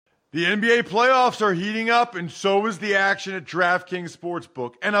The NBA playoffs are heating up, and so is the action at DraftKings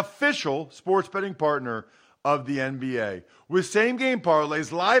Sportsbook, an official sports betting partner of the NBA. With same-game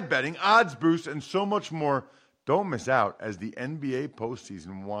parlays, live betting, odds boosts, and so much more, don't miss out as the NBA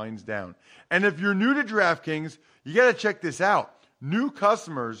postseason winds down. And if you're new to DraftKings, you got to check this out. New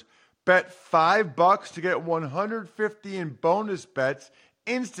customers bet $5 to get $150 in bonus bets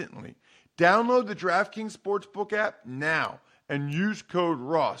instantly. Download the DraftKings Sportsbook app now and use code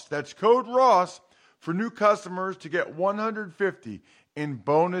ROSS. That's code ROSS for new customers to get $150 in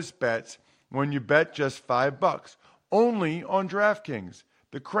bonus bets when you bet just $5. Only on DraftKings.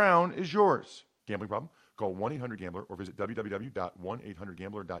 The crown is yours. Gambling problem? Call 1-800-GAMBLER or visit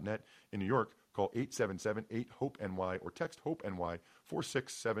www.1800gambler.net. In New York, call 877-8-HOPE-NY or text HOPE-NY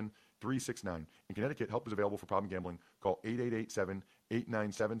 467-369. In Connecticut, help is available for problem gambling. Call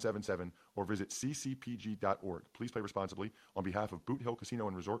 888-7-897-7777 or visit ccpg.org. Please play responsibly on behalf of Boot Hill Casino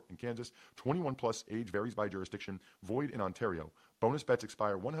and Resort in Kansas. 21 plus, age varies by jurisdiction. Void in Ontario. Bonus bets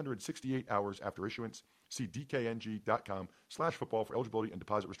expire 168 hours after issuance. See dkng.com/football for eligibility and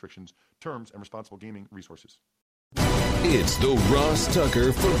deposit restrictions, terms, and responsible gaming resources. It's the Ross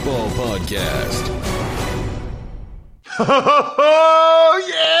Tucker Football Podcast. Oh,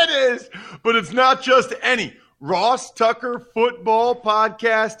 yeah, it is. But it's not just any Ross Tucker Football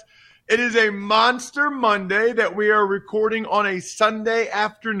Podcast. It is a Monster Monday that we are recording on a Sunday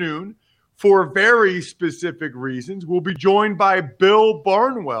afternoon for very specific reasons. We'll be joined by Bill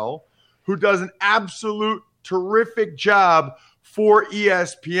Barnwell, who does an absolute terrific job for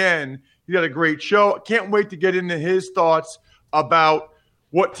ESPN. He got a great show. Can't wait to get into his thoughts about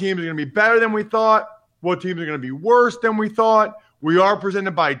what teams are going to be better than we thought, what teams are going to be worse than we thought. We are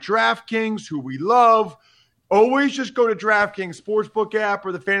presented by DraftKings, who we love. Always just go to DraftKings Sportsbook app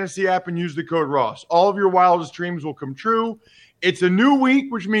or the fantasy app and use the code ROSS. All of your wildest dreams will come true. It's a new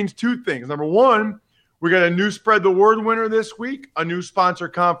week, which means two things. Number one, we got a new Spread the Word winner this week, a new sponsor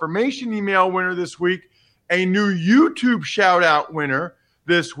confirmation email winner this week, a new YouTube shout-out winner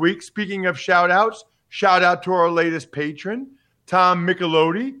this week. Speaking of shout-outs, shout out to our latest patron, Tom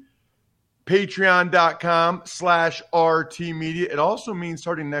Michelodi, patreon.com/RT Media. It also means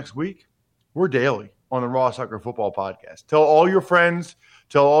starting next week, we're daily on the Ross Tucker Football Podcast. Tell all your friends,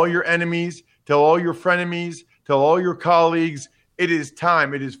 tell all your enemies, tell all your frenemies, tell all your colleagues, it is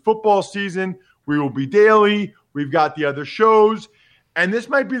time. It is football season. We will be daily. We've got the other shows. And this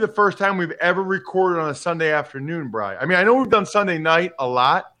might be the first time we've ever recorded on a Sunday afternoon, Bri. I mean, I know we've done Sunday night a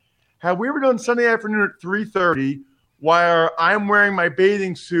lot. Have we ever done Sunday afternoon at 3:30 while I'm wearing my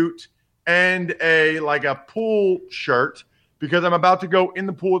bathing suit and a pool shirt because I'm about to go in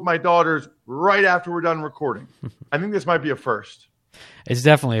the pool with my daughters right after we're done recording? I think this might be a first. It's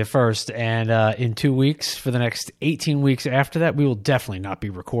definitely a first, and in 2 weeks, for the next 18 weeks after that, we will definitely not be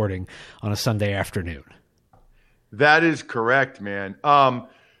recording on a Sunday afternoon. That is correct, man.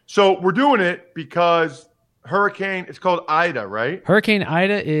 So we're doing it because it's called Ida, right? Hurricane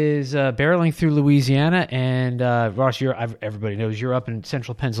Ida is barreling through Louisiana, and Ross, everybody knows you're up in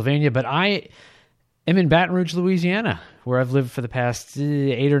central Pennsylvania, but I am in Baton Rouge, Louisiana, where I've lived for the past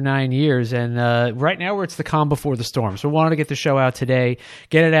 8 or 9 years, and right now it's the calm before the storm. So we wanted to get the show out today,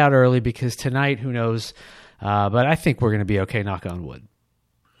 get it out early, because tonight, who knows, but I think we're going to be okay, knock on wood.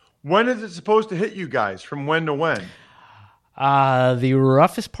 When is it supposed to hit you guys? From when to when? The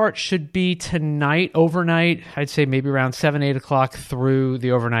roughest part should be tonight, overnight. I'd say maybe around 7, 8 o'clock through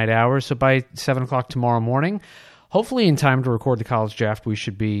the overnight hours. So by 7 o'clock tomorrow morning, hopefully in time to record the college draft, we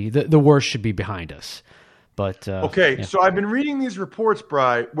should be the worst should be behind us. But okay, yeah. So I've been reading these reports,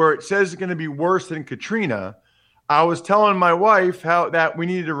 Bri, where it says it's going to be worse than Katrina. I was telling my wife that we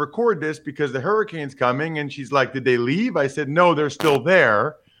needed to record this because the hurricane's coming, and she's like, "Did they leave?" I said, "No, they're still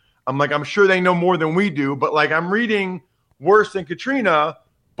there." I'm like, "I'm sure they know more than we do," but I'm reading worse than Katrina,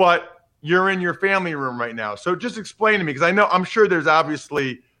 but you're in your family room right now. So just explain to me, because I'm sure there's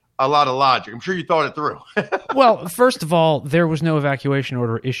obviously a lot of logic. I'm sure you thought it through. Well, first of all, there was no evacuation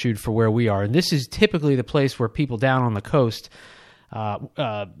order issued for where we are. And this is typically the place where people down on the coast or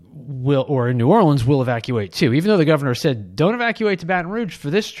in New Orleans will evacuate too. Even though the governor said, don't evacuate to Baton Rouge for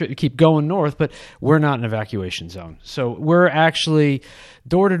this trip, keep going north, but we're not an evacuation zone. So we're actually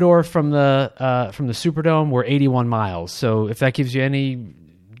door to door from the Superdome. We're 81 miles. So if that gives you any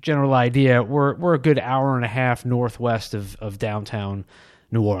general idea, we're a good hour and a half northwest of downtown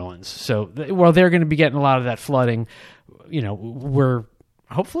New Orleans. So while they're going to be getting a lot of that flooding, we're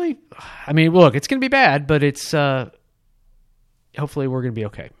hopefully, look, it's going to be bad, but it's hopefully we're going to be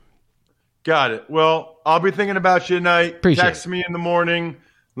okay. Got it. Well, I'll be thinking about you tonight. Appreciate Text me in the morning.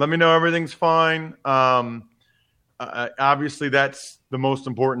 Let me know everything's fine. Obviously, that's the most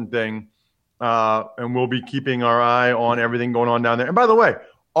important thing. And we'll be keeping our eye on everything going on down there. And by the way,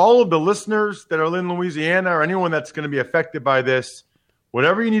 all of the listeners that are in Louisiana or anyone that's going to be affected by this,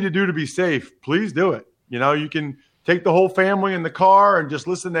 whatever you need to do to be safe, please do it. You can take the whole family in the car and just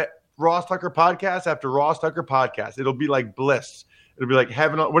listen to Ross Tucker podcast after Ross Tucker podcast. It'll be like bliss. It'll be like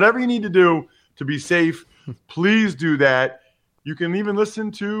heaven. Whatever you need to do to be safe, please do that. You can even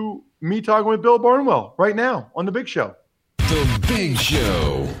listen to me talking with Bill Barnwell right now on The Big Show. The Big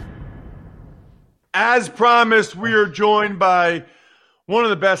Show. As promised, we are joined by one of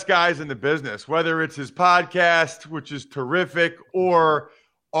the best guys in the business, whether it's his podcast, which is terrific, or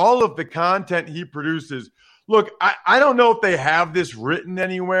all of the content he produces. Look, I don't know if they have this written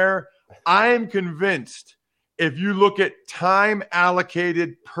anywhere. I am convinced if you look at time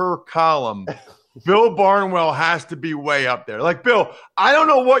allocated per column, Bill Barnwell has to be way up there. Like, Bill, I don't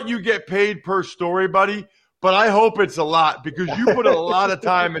know what you get paid per story, buddy, but I hope it's a lot because you put a lot of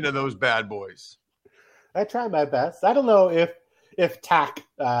time into those bad boys. I try my best. I don't know if TAC,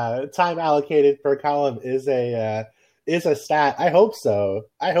 time allocated per column, is a stat. I hope so.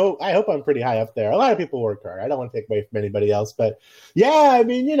 I hope I'm pretty high up there. A lot of people work hard. I don't want to take away from anybody else, but yeah, I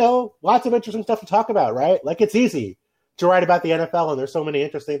mean, lots of interesting stuff to talk about, right? Like, it's easy to write about the NFL, and there's so many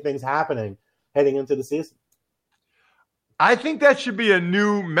interesting things happening heading into the season. I think that should be a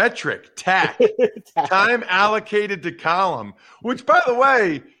new metric, TAC, time allocated to column, which, by the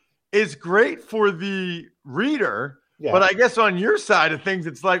way, is great for the reader. Yeah. But I guess on your side of things,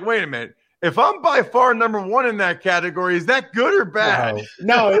 it's like, wait a minute. If I'm by far number one in that category, is that good or bad?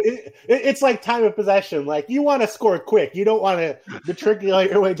 No, it's like time of possession. Like, you want to score quick. You don't want to matriculate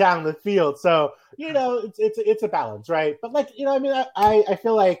your way down the field. So, it's a balance, right? But I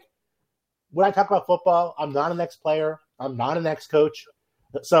feel like when I talk about football, I'm not an ex-player. I'm not an ex-coach.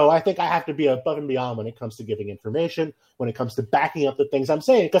 So I think I have to be above and beyond when it comes to giving information, when it comes to backing up the things I'm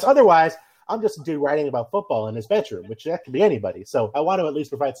saying. Because otherwise, I'm just a dude writing about football in his bedroom, which that could be anybody. So I want to at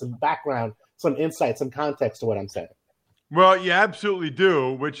least provide some background, some insight, some context to what I'm saying. Well, you absolutely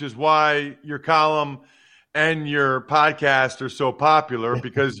do, which is why your column and your podcast are so popular,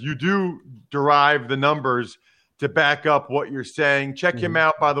 because you do derive the numbers to back up what you're saying. Check him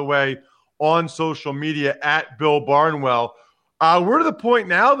out, by the way, on social media at Bill Barnwell. We're to the point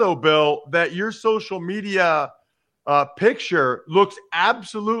now, though, Bill, that your social media picture looks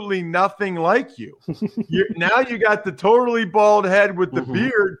absolutely nothing like you. Now you got the totally bald head with the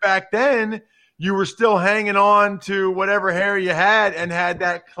beard. Back then, you were still hanging on to whatever hair you had and had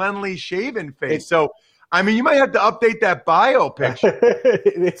that cleanly shaven face. So, I mean, you might have to update that bio picture.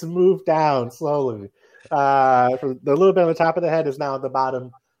 It's moved down slowly. The little bit on the top of the head is now at the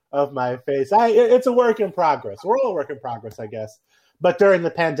bottom of my face. It's a work in progress. We're all a work in progress, I guess. But during the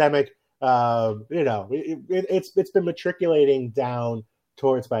pandemic, it's been matriculating down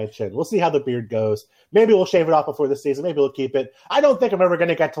towards my chin. We'll see how the beard goes. Maybe we'll shave it off before the season. Maybe we'll keep it. I don't think I'm ever going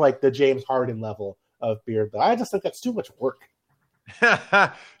to get to like the James Harden level of beard, though. I just think that's too much work.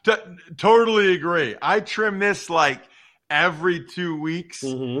 Totally agree. I trim this like every 2 weeks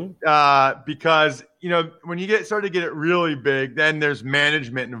because, when you start to get it really big, then there's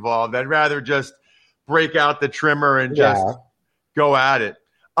management involved. I'd rather just break out the trimmer and just go at it.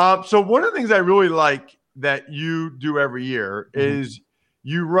 So one of the things I really like that you do every year is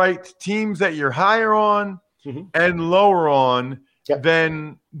you write teams that you're higher on and lower on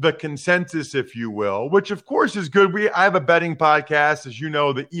than the consensus, if you will, which of course is good. I have a betting podcast, as you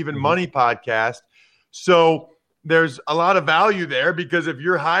know, the Even Money podcast. So there's a lot of value there because if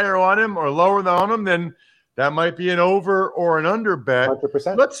you're higher on him or lower on him, then that might be an over or an under bet.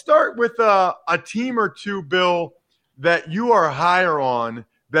 100%. Let's start with a team or two, Bill, that you are higher on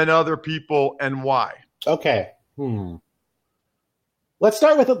than other people and why. Okay. Let's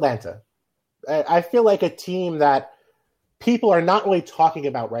start with Atlanta. I feel like a team that people are not really talking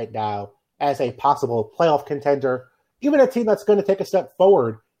about right now as a possible playoff contender, even a team that's going to take a step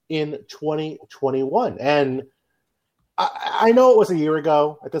forward in 2021. And I know it was a year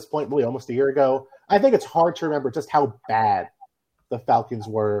ago at this point, really almost a year ago. I think it's hard to remember just how bad the Falcons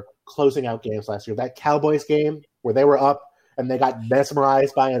were closing out games last year. That Cowboys game where they were up and they got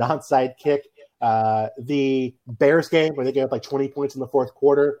mesmerized by an onside kick. The Bears game where they gave up like 20 points in the fourth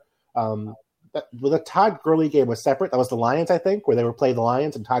quarter. The Todd Gurley game was separate. That was the Lions, I think, where they were playing the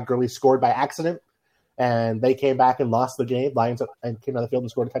Lions and Todd Gurley scored by accident. And they came back and lost the game. Lions and came on the field and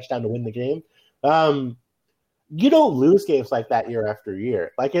scored a touchdown to win the game. You don't lose games like that year after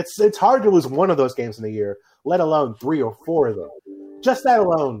year. Like it's hard to lose one of those games in a year, let alone 3 or 4 of them. Just that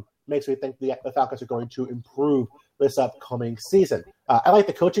alone makes me think the Falcons are going to improve this upcoming season. I like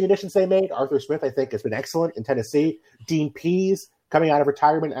the coaching additions they made. Arthur Smith, I think, has been excellent in Tennessee. Dean Pease, coming out of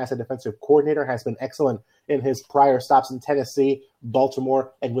retirement as a defensive coordinator, has been excellent in his prior stops in Tennessee,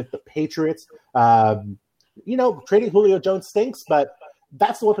 Baltimore, and with the Patriots. Trading Julio Jones stinks, but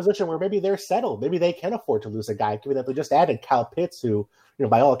that's the one position where maybe they're settled. Maybe they can afford to lose a guy, given that they just added Kyle Pitts, who,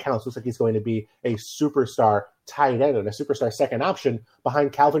 by all accounts, looks like he's going to be a superstar tight end and a superstar second option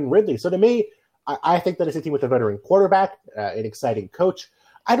behind Calvin Ridley. So to me, I think that it's a team with a veteran quarterback, an exciting coach.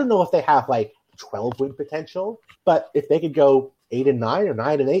 I don't know if they have 12-win potential, but if they could go 8-9 or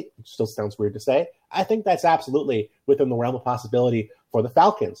 9-8, which still sounds weird to say, I think that's absolutely within the realm of possibility for the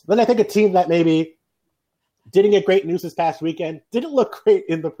Falcons. Then I think a team that maybe didn't get great news this past weekend, didn't look great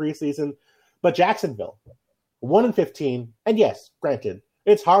in the preseason, but Jacksonville, 1-15, and yes, granted,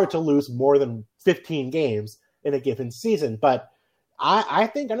 it's hard to lose more than 15 games in a given season, but I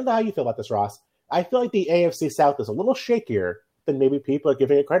think, I don't know how you feel about this, Ross, I feel like the AFC South is a little shakier than maybe people are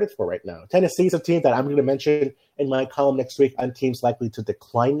giving it credit for right now. Tennessee's a team that I'm going to mention in my column next week on teams likely to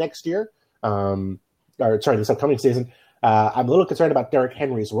decline next year, this upcoming season. I'm a little concerned about Derrick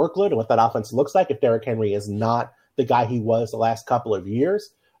Henry's workload and what that offense looks like if Derrick Henry is not the guy he was the last couple of years.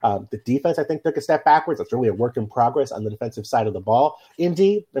 The defense, I think, took a step backwards. It's really a work in progress on the defensive side of the ball.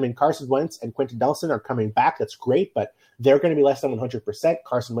 Indy, Carson Wentz and Quentin Nelson are coming back. That's great, but they're going to be less than 100%.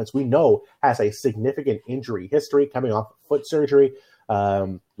 Carson Wentz, we know, has a significant injury history coming off foot surgery.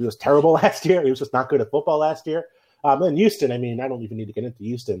 He was terrible last year. He was just not good at football last year. And Houston, I don't even need to get into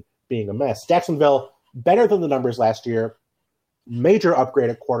Houston being a mess. Jacksonville, better than the numbers last year. Major upgrade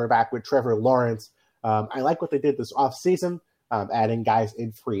at quarterback with Trevor Lawrence. I like what they did this offseason, adding guys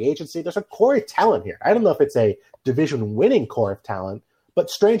in free agency. There's a core of talent here. I don't know if it's a division-winning core of talent, but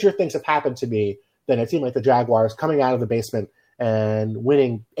stranger things have happened to me than a team like the Jaguars coming out of the basement and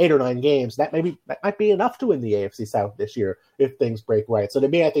winning 8 or 9 games. That might be enough to win the AFC South this year if things break right. So to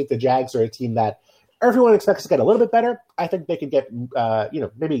me, I think the Jags are a team that everyone expects to get a little bit better. I think they could get,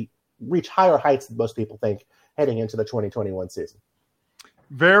 maybe reach higher heights than most people think heading into the 2021 season.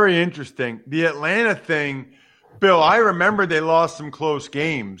 Very interesting. The Atlanta thing, Bill, I remember they lost some close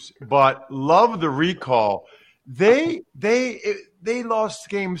games, but love the recall. They lost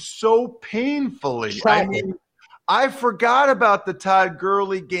games so painfully. I forgot about the Todd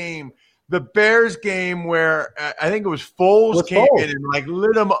Gurley game, the Bears game where I think it was Foles came in and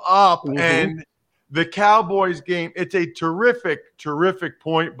lit them up, and the Cowboys game. It's a terrific, terrific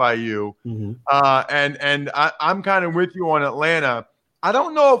point by you, and I'm kind of with you on Atlanta. I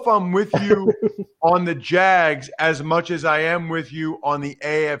don't know if I'm with you on the Jags as much as I am with you on the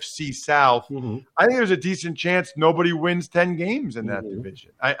AFC South. I think there's a decent chance nobody wins 10 games in that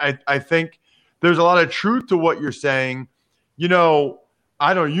division. I think there's a lot of truth to what you're saying. You know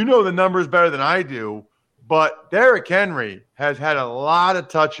the numbers better than I do, but Derrick Henry has had a lot of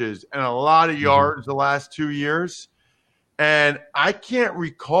touches and a lot of yards the last 2 years. And I can't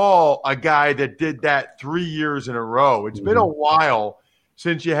recall a guy that did that 3 years in a row. It's been a while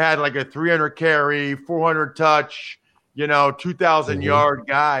since you had a 300 carry, 400 touch, 2,000 yard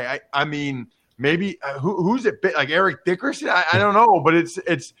guy. I mean, maybe who's it? Like Eric Dickerson? I don't know, but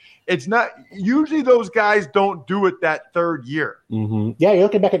it's not. Usually those guys don't do it that third year. Yeah, you're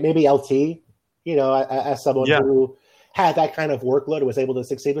looking back at maybe LT, as someone who had that kind of workload and was able to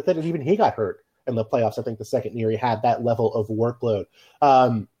succeed with it, and even he got hurt in the playoffs. I think the second year he had that level of workload.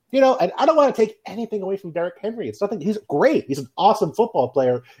 And I don't want to take anything away from Derrick Henry. It's nothing. He's great. He's an awesome football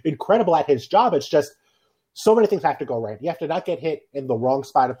player, incredible at his job. It's just so many things have to go right. You have to not get hit in the wrong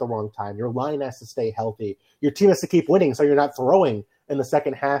spot at the wrong time. Your line has to stay healthy. Your team has to keep winning so you're not throwing in the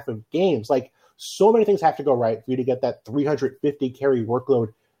second half of games. So many things have to go right for you to get that 350 carry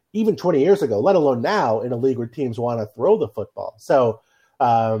workload even 20 years ago, let alone now in a league where teams want to throw the football. So,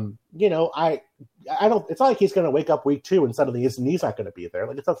 I don't. It's not like he's going to wake up week 2 and suddenly his knee's not going to be there.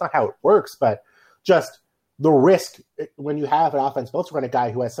 That's not how it works. But just the risk when you have an offense built around a guy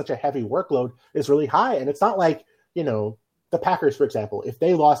who has such a heavy workload is really high. And it's not like the Packers, for example, if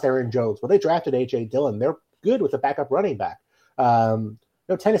they lost Aaron Jones, they drafted A.J. Dillon. They're good with a backup running back.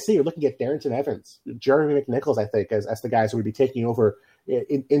 Tennessee, you're looking at Darrington Evans, Jeremy McNichols, I think, as the guys who would be taking over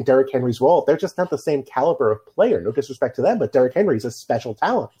in Derrick Henry's role. They're just not the same caliber of player. No disrespect to them, but Derrick Henry's a special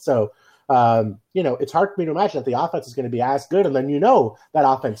talent. So, it's hard for me to imagine that the offense is going to be as good. And then that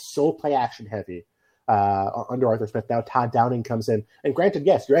offense so play action heavy under Arthur Smith. Now Todd Downing comes in. And granted,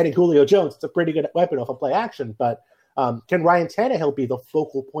 yes, you're adding Julio Jones. It's a pretty good weapon off of play action. But can Ryan Tannehill be the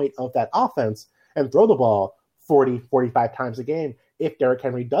focal point of that offense and throw the ball 40, 45 times a game if Derrick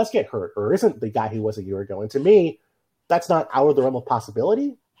Henry does get hurt or isn't the guy he was a year ago? And to me, that's not out of the realm of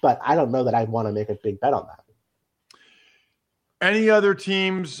possibility, but I don't know that I'd want to make a big bet on that. Any other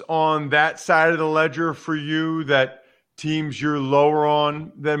teams on that side of the ledger for you that teams you're lower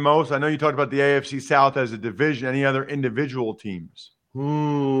on than most? I know you talked about the AFC South as a division. Any other individual teams?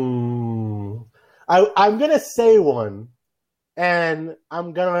 I'm going to say one, and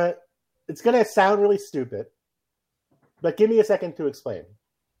it's going to sound really stupid, but give me a second to explain.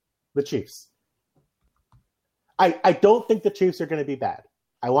 The Chiefs. I don't think the Chiefs are going to be bad.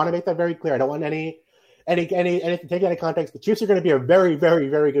 I want to make that very clear. I don't want anything taken out of context. The Chiefs are going to be a very, very,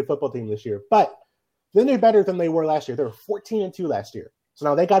 very good football team this year, but then they're better than they were last year. They were 14-2 last year. So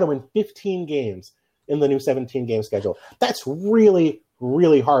now they got to win 15 games in the new 17-game schedule. That's really,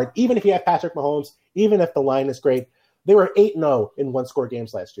 really hard. Even if you have Patrick Mahomes, even if the line is great, they were 8-0 in one-score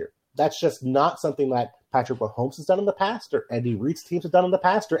games last year. That's just not something that Patrick Mahomes has done in the past, or Andy Reid's teams have done in the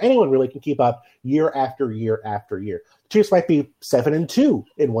past, or anyone really can keep up year after year after year. The Chiefs might be 7-2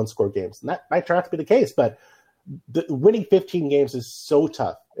 in one-score games, and that might turn out to be the case, but winning 15 games is so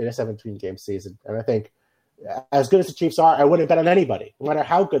tough in a 17-game season. And I think as good as the Chiefs are, I wouldn't bet on anybody, no matter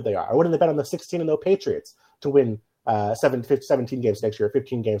how good they are. I wouldn't bet on the 16-0 Patriots to win 17 games next year,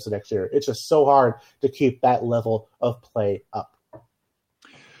 15 games the next year. It's just so hard to keep that level of play up.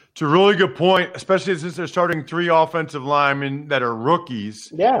 It's a really good point, especially since they're starting 3 offensive linemen that are rookies.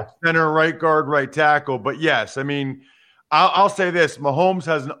 Yeah. Center, right guard, right tackle. But yes, I mean, I'll say this. Mahomes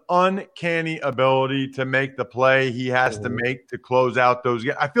has an uncanny ability to make the play he has to make to close out those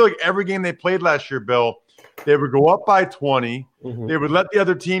games. I feel like every game they played last year, Bill, they would go up by 20. They would let the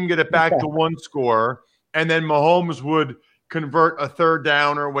other team get it back to one score, and then Mahomes would convert a third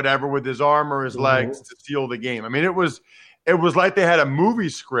down or whatever with his arm or his legs to seal the game. I mean, it was like they had a movie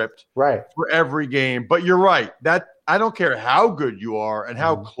script for every game. But you're right. That I don't care how good you are and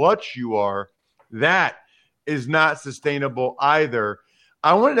how clutch you are, that is not sustainable either.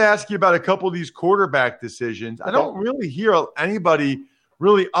 I wanted to ask you about a couple of these quarterback decisions. I don't really hear anybody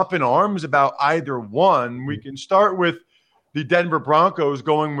really up in arms about either one. We can start with the Denver Broncos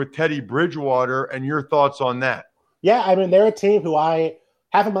going with Teddy Bridgewater and your thoughts on that. Yeah, I mean, they're a team who I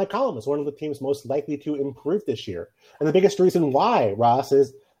have in my column as one of the teams most likely to improve this year. And the biggest reason why, Ross,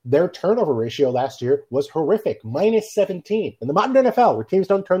 is their turnover ratio last year was horrific, -17. In the modern NFL, where teams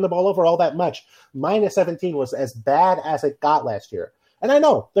don't turn the ball over all that much, -17 was as bad as it got last year. And I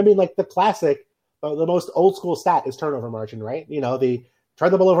know, I mean, like the classic, the most old school stat is turnover margin, right? You know, the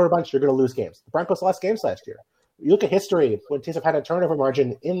turn the ball over a bunch, you're going to lose games. The Broncos lost games last year. You look at history, when teams have had a turnover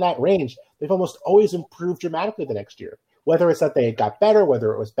margin in that range, they've almost always improved dramatically the next year. Whether it's that they got better,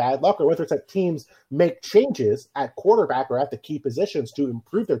 whether it was bad luck, or whether it's that teams make changes at quarterback or at the key positions to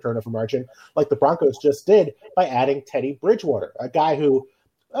improve their turnover margin, like the Broncos just did by adding Teddy Bridgewater, a guy who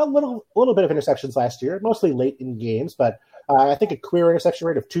a little bit of interceptions last year, mostly late in games, but I think a career interception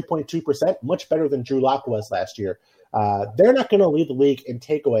rate of 2.2%, much better than Drew Lock was last year. They're not going to lead the league in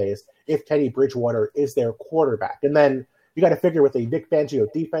takeaways if Teddy Bridgewater is their quarterback. And then you got to figure with a Vic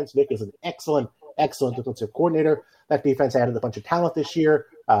Fangio defense. Vic is an excellent defensive coordinator. That defense added a bunch of talent this year.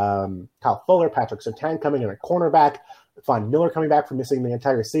 Kyle Fuller, Patrick Surtain coming in at cornerback, Von Miller coming back from missing the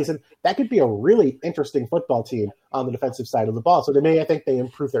entire season. That could be a really interesting football team on the defensive side of the ball. So to me, I think they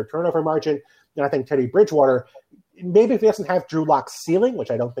improve their turnover margin. And I think Teddy Bridgewater, maybe if he doesn't have Drew Lock's ceiling,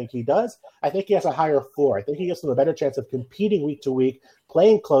 which I don't think he does, I think he has a higher floor. I think he gives them a better chance of competing week to week,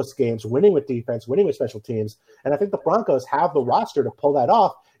 playing close games, winning with defense, winning with special teams. And I think the Broncos have the roster to pull that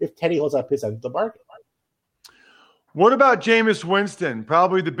off if Teddy holds up his end of the bargain. What about Jameis Winston?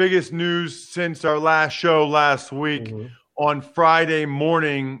 Probably the biggest news since our last show last week. On Friday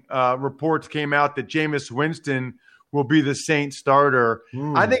morning, reports came out that Jameis Winston will be the Saints starter.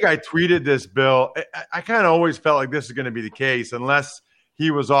 I think I tweeted this, Bill. I kind of always felt like this is going to be the case unless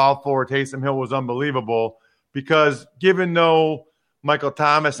he was awful or Taysom Hill was unbelievable, because given no Michael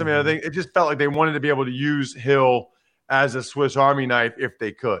Thomas, I mean, I think it just felt like they wanted to be able to use Hill as a Swiss Army knife if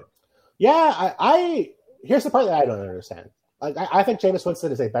they could. Yeah, here's the part that I don't understand. I think Jameis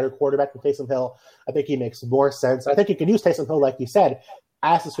Winston is a better quarterback than Taysom Hill. I think he makes more sense. I think you can use Taysom Hill, like you said,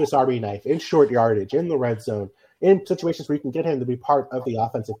 as a Swiss Army knife in short yardage, in the red zone, in situations where you can get him to be part of the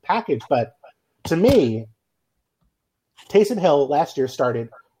offensive package. But to me, Taysom Hill last year started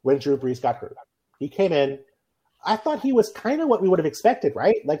when Drew Brees got hurt. He came in. I thought he was kind of what we would have expected,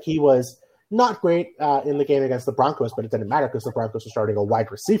 right? Like he was not great in the game against the Broncos, but it didn't matter because the Broncos were starting a wide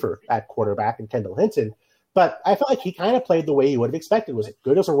receiver at quarterback in Kendall Hinton. But I felt like he kind of played the way you would have expected. Was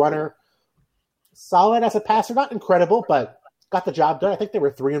good as a runner, solid as a passer, not incredible, but got the job done. I think they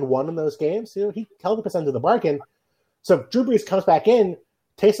were 3-1 in those games. You know, he held up his end of the bargain. So Drew Brees comes back in.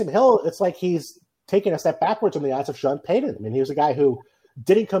 Taysom Hill, it's like he's taken a step backwards in the eyes of Sean Payton. I mean, he was a guy who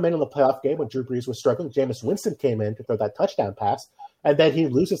didn't come in the playoff game when Drew Brees was struggling. Jameis Winston came in to throw that touchdown pass, and then he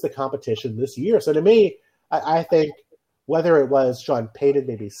loses the competition this year. So to me, I think whether it was Sean Payton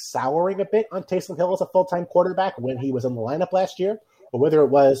maybe souring a bit on Taysom Hill as a full-time quarterback when he was in the lineup last year, or whether it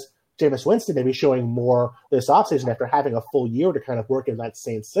was Jameis Winston maybe showing more this offseason after having a full year to kind of work in that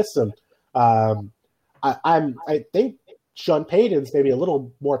same system. I think Sean Payton's maybe a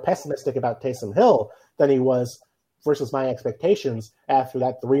little more pessimistic about Taysom Hill than he was versus my expectations after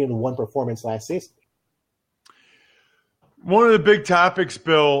that 3-1 performance last season. One of the big topics,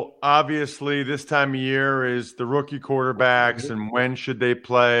 Bill, obviously this time of year is the rookie quarterbacks and when should they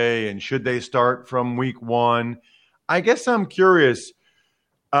play and should they start from week one. I guess I'm curious,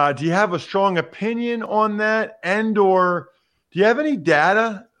 do you have a strong opinion on that, and or do you have any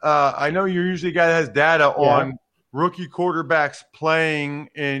data? I know you're usually a guy that has data on rookie quarterbacks playing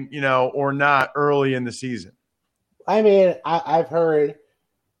in, or not early in the season. I mean, I've heard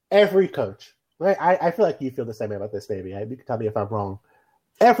every coach, right? I feel like you feel the same way about this, maybe. You can tell me if I'm wrong.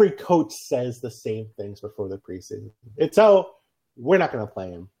 Every coach says the same things before the preseason. It's, we're not going to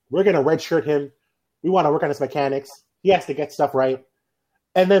play him. We're going to redshirt him. We want to work on his mechanics. He has to get stuff right.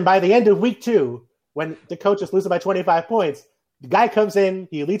 And then by the end of week 2, when the coach is losing by 25 points, the guy comes in,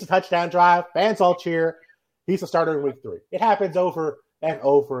 he leads a touchdown drive, fans all cheer. He's the starter in week 3. It happens over and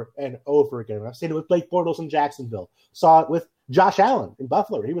over and over again. I've seen it with Blake Bortles in Jacksonville. Saw it with Josh Allen in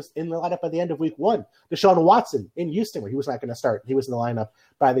Buffalo. He was in the lineup by the end of week 1. Deshaun Watson in Houston, where he was not going to start. He was in the lineup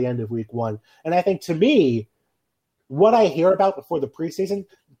by the end of week 1. And I think, to me, what I hear about before the preseason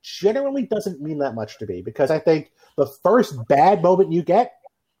generally doesn't mean that much to me, because I think the first bad moment you get,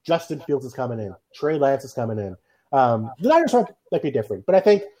 Justin Fields is coming in. Trey Lance is coming in. The Niners might be different. But I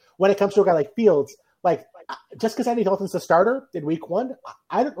think when it comes to a guy like Fields, just because Andy Dalton's the starter in week 1,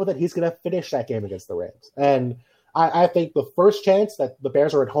 I don't know that he's going to finish that game against the Rams. And I think the first chance that the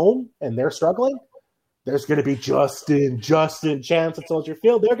Bears are at home and they're struggling, there's going to be Justin Chance at Soldier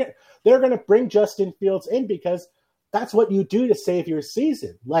Field. They're going to bring Justin Fields in because that's what you do to save your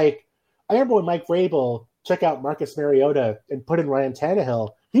season. I remember when Mike Vrabel took out Marcus Mariota and put in Ryan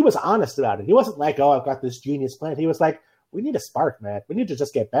Tannehill, he was honest about it. He wasn't like, oh, I've got this genius plan. He was like, we need a spark, man. We need to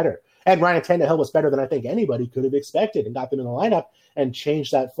just get better. And Ryan Tannehill was better than I think anybody could have expected and got them in the lineup and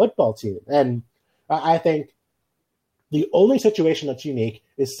changed that football team. And I think the only situation that's unique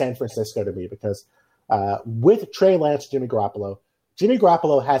is San Francisco to me, because with Trey Lance and Jimmy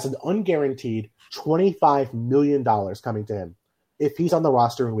Garoppolo has an unguaranteed $25 million coming to him if he's on the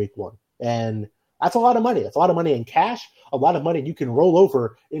roster in week 1. And that's a lot of money. It's a lot of money in cash, a lot of money you can roll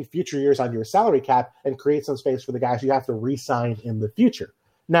over in future years on your salary cap and create some space for the guys you have to re-sign in the future.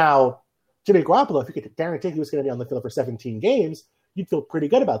 Now, Jimmy Garoppolo, if you could guarantee he was going to be on the field for 17 games, you'd feel pretty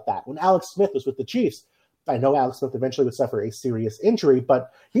good about that. When Alex Smith was with the Chiefs, I know Alex Smith eventually would suffer a serious injury,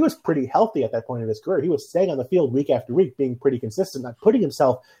 but he was pretty healthy at that point in his career. He was staying on the field week after week, being pretty consistent, not putting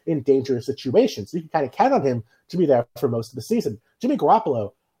himself in dangerous situations. So you can kind of count on him to be there for most of the season. Jimmy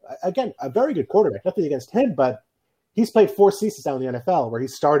Garoppolo, again, a very good quarterback. Nothing against him, but he's played 4 seasons now in the NFL where he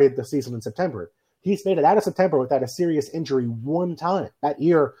started the season in September. He's made it out of September without a serious injury one time. That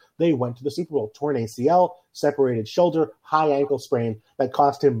year, they went to the Super Bowl. Torn ACL, separated shoulder, high ankle sprain that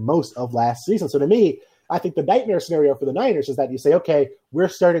cost him most of last season. So to me, I think the nightmare scenario for the Niners is that you say, okay, we're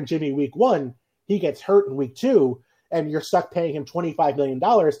starting Jimmy week 1. He gets hurt in week 2, and you're stuck paying him $25 million,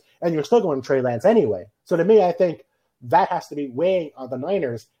 and you're still going Trey Lance anyway. So to me, I think that has to be weighing on the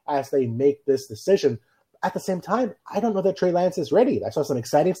Niners as they make this decision. At the same time, I don't know that Trey Lance is ready. I saw some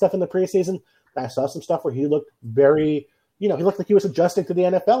exciting stuff in the preseason. I saw some stuff where he looked very, he looked like he was adjusting to the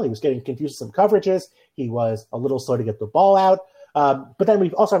NFL. He was getting confused with some coverages. He was a little slow to get the ball out. But then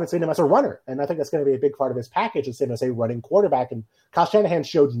we also haven't seen him as a runner. And I think that's going to be a big part of his package, is him as a running quarterback. And Kyle Shanahan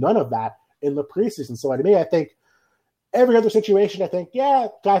showed none of that in the preseason. So to me, I think every other situation,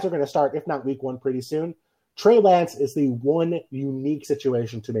 guys are going to start, if not week 1, pretty soon. Trey Lance is the one unique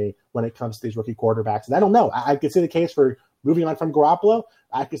situation to me when it comes to these rookie quarterbacks. And I don't know. I could see the case for moving on from Garoppolo.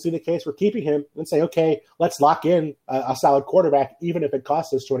 I could see the case for keeping him and say, okay, let's lock in a solid quarterback, even if it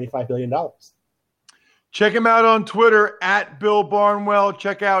costs us $25 billion. Check him out on Twitter at Bill Barnwell.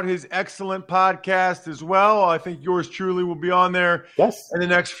 Check out his excellent podcast as well. I think yours truly will be on there in the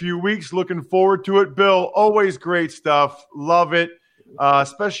next few weeks. Looking forward to it. Bill, always great stuff. Love it,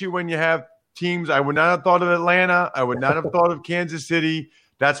 especially when you have teams. I would not have thought of Atlanta. I would not have thought of Kansas City.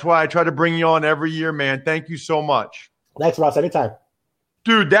 That's why I try to bring you on every year, man. Thank you so much. Thanks, Ross. Anytime.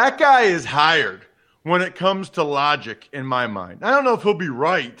 Dude, that guy is hired when it comes to logic in my mind. I don't know if he'll be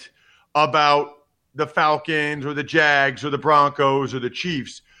right about the Falcons or the Jags or the Broncos or the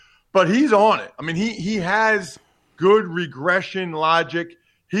Chiefs, but he's on it. I mean, he has good regression logic.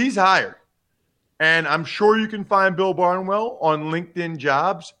 He's hired. And I'm sure you can find Bill Barnwell on LinkedIn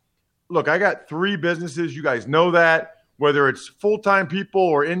Jobs. Look, I got 3 businesses. You guys know that. Whether it's full-time people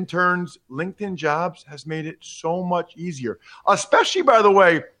or interns, LinkedIn Jobs has made it so much easier, especially, by the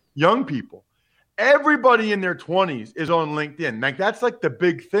way, young people. Everybody in their 20s is on LinkedIn. Like, that's like the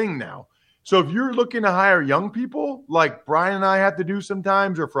big thing now. So if you're looking to hire young people, like Brian and I have to do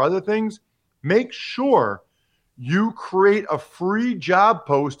sometimes or for other things, make sure you create a free job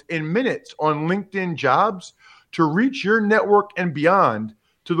post in minutes on LinkedIn Jobs to reach your network and beyond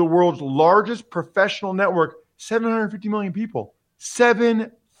to the world's largest professional network, 750 million people.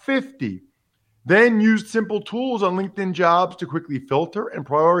 750. Then use simple tools on LinkedIn Jobs to quickly filter and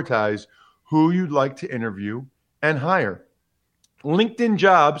prioritize who you'd like to interview and hire. LinkedIn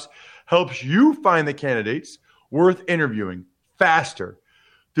Jobs helps you find the candidates worth interviewing faster.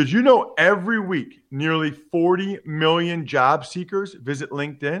 Did you know every week nearly 40 million job seekers visit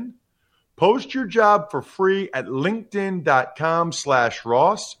LinkedIn? Post your job for free at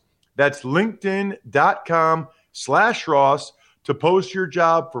linkedin.com/Ross. That's linkedin.com/Ross to post your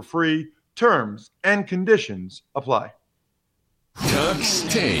job for free. Terms and conditions apply. Ducks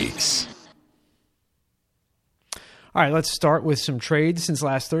Takes. All right, let's start with some trades since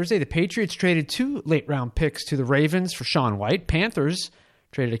last Thursday. The Patriots traded 2 late-round picks to the Ravens for Shaun White. Panthers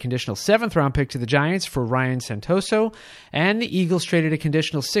traded a conditional 7th-round pick to the Giants for Ryan Santoso. And the Eagles traded a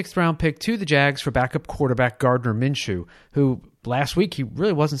conditional 6th-round pick to the Jags for backup quarterback Gardner Minshew, who last week he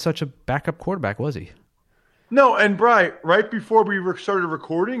really wasn't such a backup quarterback, was he? No, and Bri, right before we started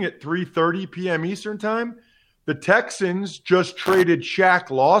recording at 3:30 p.m. Eastern time, the Texans just traded Shaq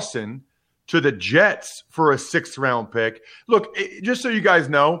Lawson to the Jets for a 6th-round pick. Look, just so you guys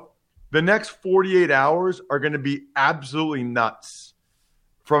know, the next 48 hours are going to be absolutely nuts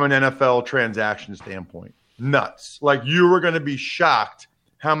from an NFL transaction standpoint. Nuts. Like, you are going to be shocked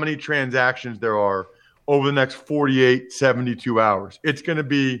how many transactions there are over the next 48, 72 hours. It's going to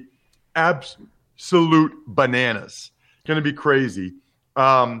be absolute bananas. It's going to be crazy.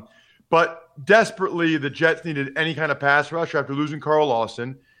 But desperately, the Jets needed any kind of pass rusher after losing Carl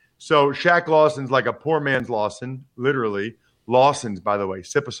Lawson. So Shaq Lawson's like a poor man's Lawson, literally. Lawson's, by the way,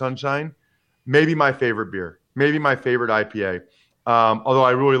 Sip of Sunshine, maybe my favorite beer, maybe my favorite IPA. Although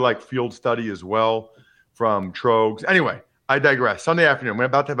I really like Field Study as well from Trogs. Anyway, I digress. Sunday afternoon, we're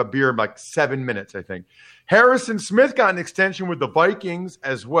about to have a beer in like 7 minutes, I think. Harrison Smith got an extension with the Vikings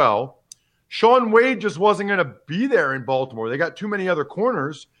as well. Shaun Wade just wasn't going to be there in Baltimore. They got too many other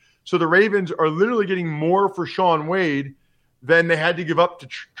corners. So the Ravens are literally getting more for Shaun Wade than they had to give up to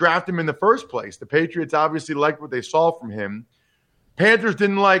draft him in the first place. The Patriots obviously liked what they saw from him. Panthers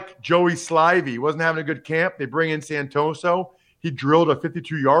didn't like Joey Slivey. He wasn't having a good camp. They bring in Santoso. He drilled a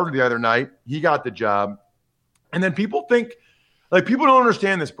 52-yarder the other night. He got the job. And then people think, like, people don't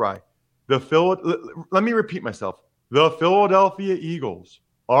understand this, Bri. Let me repeat myself. The Philadelphia Eagles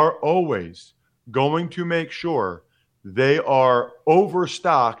are always going to make sure they are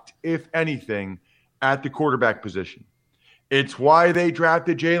overstocked, if anything, at the quarterback position. It's why they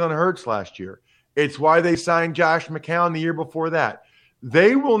drafted Jalen Hurts last year. It's why they signed Josh McCown the year before that.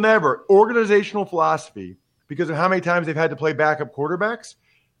 They will never, organizational philosophy, because of how many times they've had to play backup quarterbacks,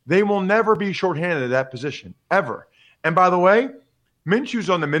 they will never be shorthanded at that position, ever. And by the way, Minshew's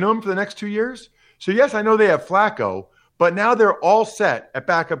on the minimum for the next 2 years. So yes, I know they have Flacco, but now they're all set at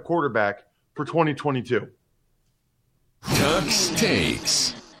backup quarterback for 2022. Ducks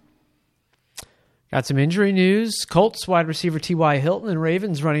Takes. Got some injury news. Colts wide receiver T.Y. Hilton and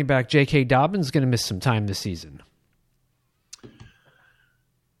Ravens running back J.K. Dobbins going to miss some time this season.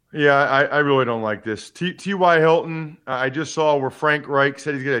 Yeah, I really don't like this. T.Y. Hilton, I just saw where Frank Reich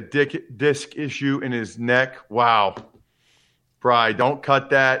said he's got a disc issue in his neck. Wow. Bri, don't cut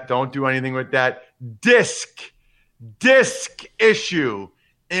that. Don't do anything with that. Disc issue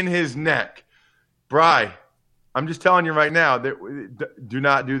in his neck. Bri, I'm just telling you right now, that do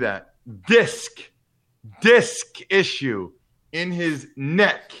not do that. Disc issue in his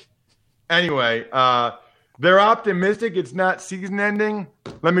neck. Anyway, they're optimistic it's not season ending.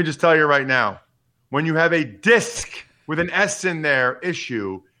 Let me just tell you right now, when you have a disc with an S in there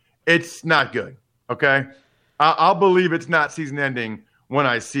issue, it's not good, okay? I'll believe it's not season ending when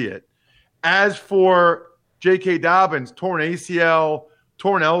I see it. As for J.K. Dobbins, torn ACL,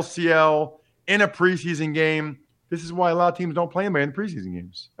 torn LCL in a preseason game, this is why a lot of teams don't play him in the preseason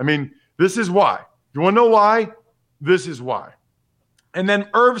games. I mean, this is why. You want to know why? This is why. And then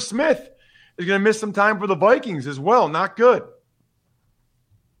Irv Smith is going to miss some time for the Vikings as well. Not good.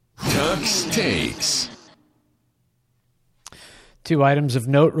 Ducks Takes. Two items of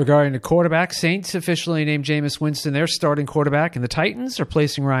note regarding the quarterback. Saints officially named Jameis Winston their starting quarterback, and the Titans are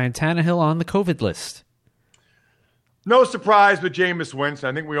placing Ryan Tannehill on the COVID list. No surprise with Jameis Winston.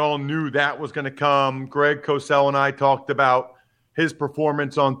 I think we all knew that was going to come. Greg Cosell and I talked about his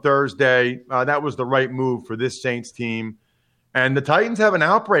performance on Thursday. That was the right move for this Saints team. And the Titans have an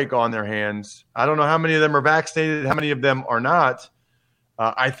outbreak on their hands. I don't know how many of them are vaccinated, how many of them are not.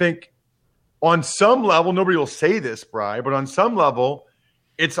 I think on some level, nobody will say this, Bri, but on some level,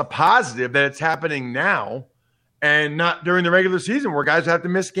 it's a positive that it's happening now and not during the regular season where guys have to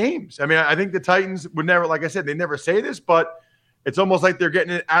miss games. I mean, I think the Titans would never, like I said, they never say this, but it's almost like they're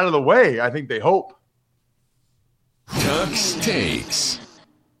getting it out of the way. I think they hope. Tux Takes.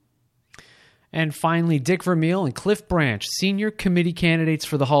 And finally, Dick Vermeil and Cliff Branch, senior committee candidates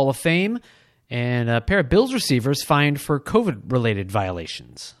for the Hall of Fame, and a pair of Bills receivers fined for COVID-related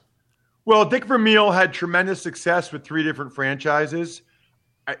violations. Well, Dick Vermeil had tremendous success with 3 different franchises.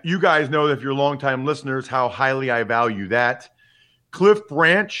 You guys know, if you're longtime listeners, how highly I value that. Cliff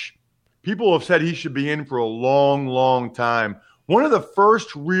Branch, people have said he should be in for a long, long time. One of the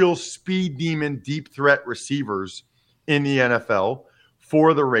first real speed demon deep threat receivers in the NFL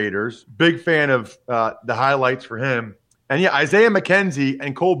for the Raiders. Big fan of the highlights for him. And yeah, Isaiah McKenzie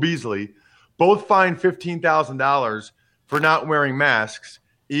and Cole Beasley both fined $15,000 for not wearing masks,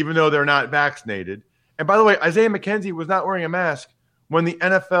 even though they're not vaccinated. And by the way, Isaiah McKenzie was not wearing a mask when the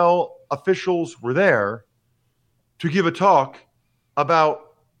NFL officials were there to give a talk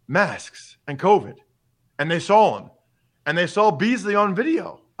about masks and COVID. And they saw him. And they saw Beasley on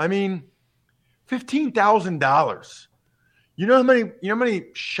video. I mean, $15,000. You know how many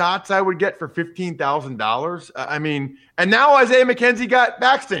shots I would get for $15,000? I mean, and now Isaiah McKenzie got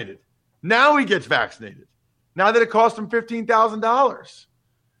vaccinated. Now he gets vaccinated. Now that it cost him $15,000.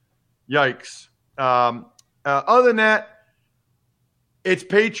 Yikes. Other than that, it's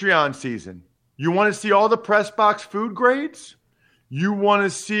Patreon season. You want to see all the press box food grades? You want to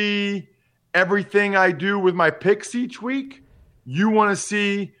see everything I do with my picks each week? You want to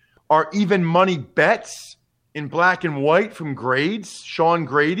see our even money bets in black and white from Grades, Sean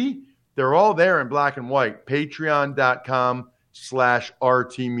Grady? They're all there in black and white.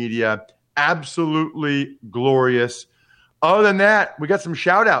 Patreon.com/RT Media. Absolutely glorious. Other than that, we got some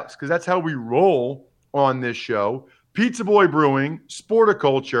shout outs because that's how we roll on this show. Pizza Boy Brewing,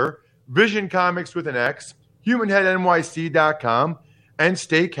 Sporticulture, Vision Comics with an X, HumanHeadNYC.com, and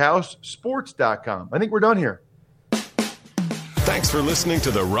SteakhouseSports.com. I think we're done here. Thanks for listening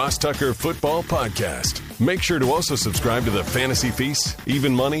to the Ross Tucker Football Podcast. Make sure to also subscribe to the Fantasy Feast,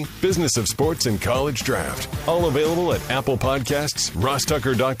 Even Money, Business of Sports, and College Draft. All available at Apple Podcasts,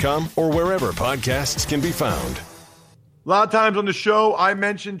 RossTucker.com, or wherever podcasts can be found. A lot of times on the show, I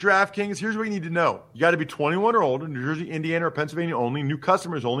mentioned DraftKings. Here's what you need to know. You got to be 21 or older, New Jersey, Indiana, or Pennsylvania only. New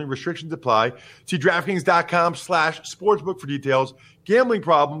customers only. Restrictions apply. See DraftKings.com/sportsbook for details. Gambling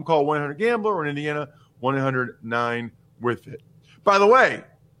problem, call 1-800-GAMBLER, or in Indiana, 1-800-9-WITH-IT. By the way,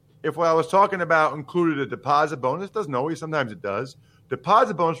 if what I was talking about included a deposit bonus, doesn't always, sometimes it does.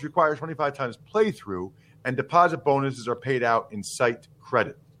 Deposit bonus requires 25 times playthrough, and deposit bonuses are paid out in site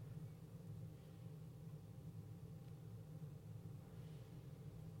credit.